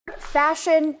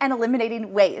Fashion and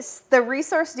eliminating waste. The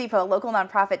Resource Depot, a local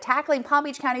nonprofit tackling Palm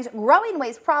Beach County's growing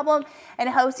waste problem and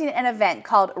hosting an event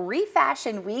called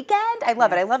Refashion Weekend. I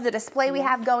love it. I love the display we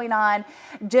have going on.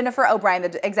 Jennifer O'Brien,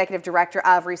 the executive director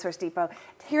of Resource Depot,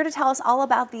 here to tell us all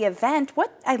about the event.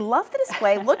 I love the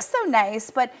display. Looks so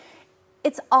nice, but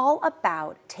it's all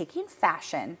about taking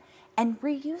fashion and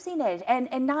reusing it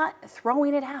and not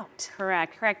throwing it out.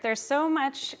 Correct. There's so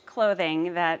much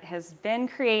clothing that has been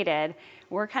created.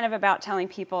 We're kind of about telling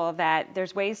people that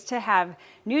there's ways to have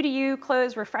new to you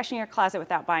clothes, refreshing your closet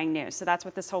without buying new. So that's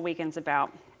what this whole weekend's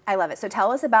about. I love it. So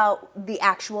tell us about the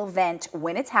actual event,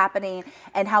 when it's happening,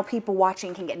 and how people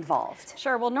watching can get involved.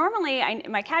 Sure. Well, normally,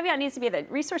 my caveat needs to be that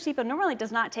Resource Depot normally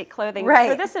does not take clothing. Right.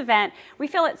 For this event, we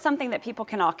feel it's something that people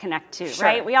can all connect to, Sure.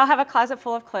 right? We all have a closet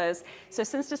full of clothes. So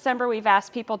since December, we've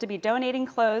asked people to be donating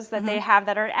clothes that they have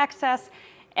that are in excess.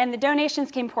 And the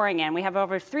donations came pouring in. We have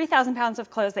over 3,000 pounds of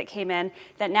clothes that came in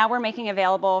that now we're making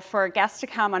available for guests to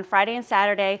come on Friday and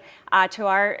Saturday to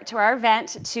our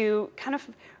event to kind of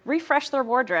refresh their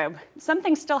wardrobe. Some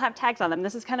things still have tags on them.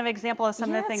 This is kind of an example of some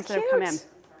of the things that have come in.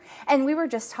 And we were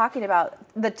just talking about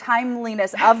the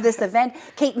timeliness of this event.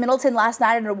 Kate Middleton last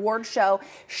night at an award show,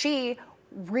 she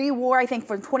re-wore, I think,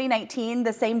 from 2019,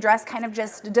 the same dress, kind of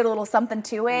just did a little something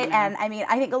to it. And I mean,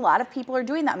 I think a lot of people are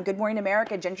doing that. Good Morning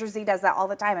America, Ginger Z does that all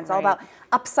the time. It's all about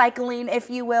upcycling, if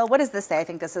you will. What does this say? I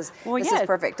think this is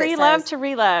perfect. Pre-loved to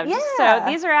reloved. Yeah. So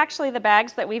these are actually the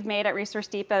bags that we've made at Resource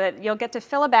Depot that you'll get to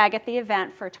fill a bag at the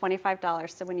event for $25.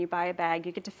 So when you buy a bag,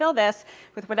 you get to fill this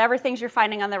with whatever things you're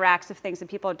finding on the racks of things that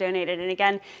people have donated. And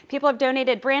again, people have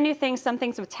donated brand new things, some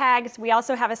things with tags. We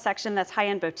also have a section that's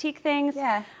high-end boutique things.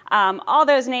 Yeah. All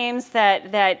those names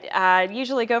that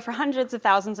usually go for hundreds of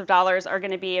thousands of dollars are going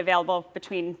to be available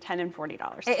between $10 and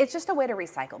 $40. It's just a way to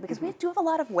recycle because we do have a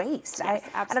lot of waste. Yes,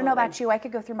 I don't know about you, I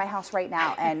could go through my house right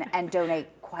now and donate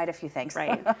quite a few things.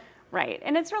 Right. Right.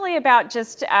 And it's really about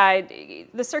just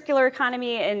the circular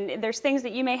economy, and there's things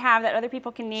that you may have that other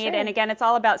people can need. Sure. And again, it's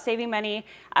all about saving money,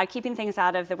 keeping things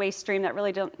out of the waste stream that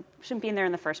really shouldn't be in there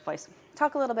in the first place.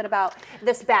 Talk a little bit about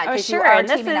this bag, because sure. you are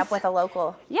teaming up with a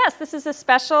local. Yes, this is a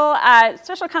special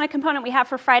kind of component we have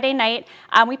for Friday night.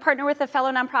 We partner with a fellow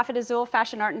nonprofit, Azul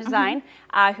Fashion Art and Design,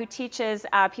 who teaches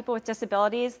people with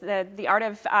disabilities the art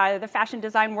of the fashion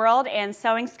design world and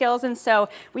sewing skills. And so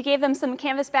we gave them some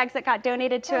canvas bags that got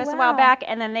donated to us a while back,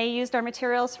 and then they used our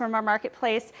materials from our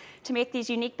marketplace to make these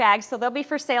unique bags. So they'll be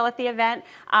for sale at the event,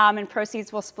 and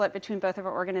proceeds will split between both of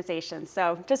our organizations.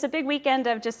 So just a big weekend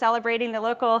of just celebrating the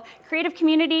local creative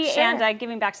community and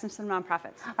giving back to some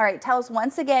nonprofits. All right, tell us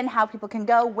once again how people can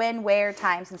go, when, where,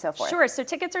 times, and so forth. Sure, so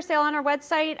tickets are sale on our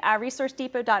website,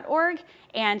 resourcedepot.org,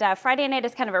 and Friday night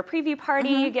is kind of our preview party.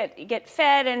 You get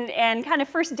fed and kind of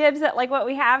first dibs at like what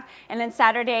we have, and then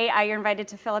Saturday you're invited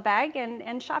to fill a bag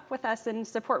and shop with us and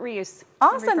support reuse.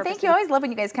 Awesome, thank you. I always love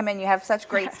when you guys come in, you have such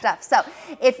great stuff. So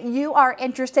if you are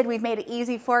interested, we've made it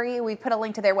easy for you. We've put a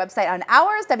link to their website on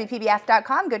ours,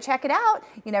 WPBF.com. Go check it out.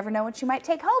 You never know what you might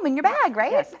take home in your bag,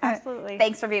 right? Yes, absolutely.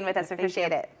 Thanks for being with us. I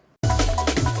appreciate it.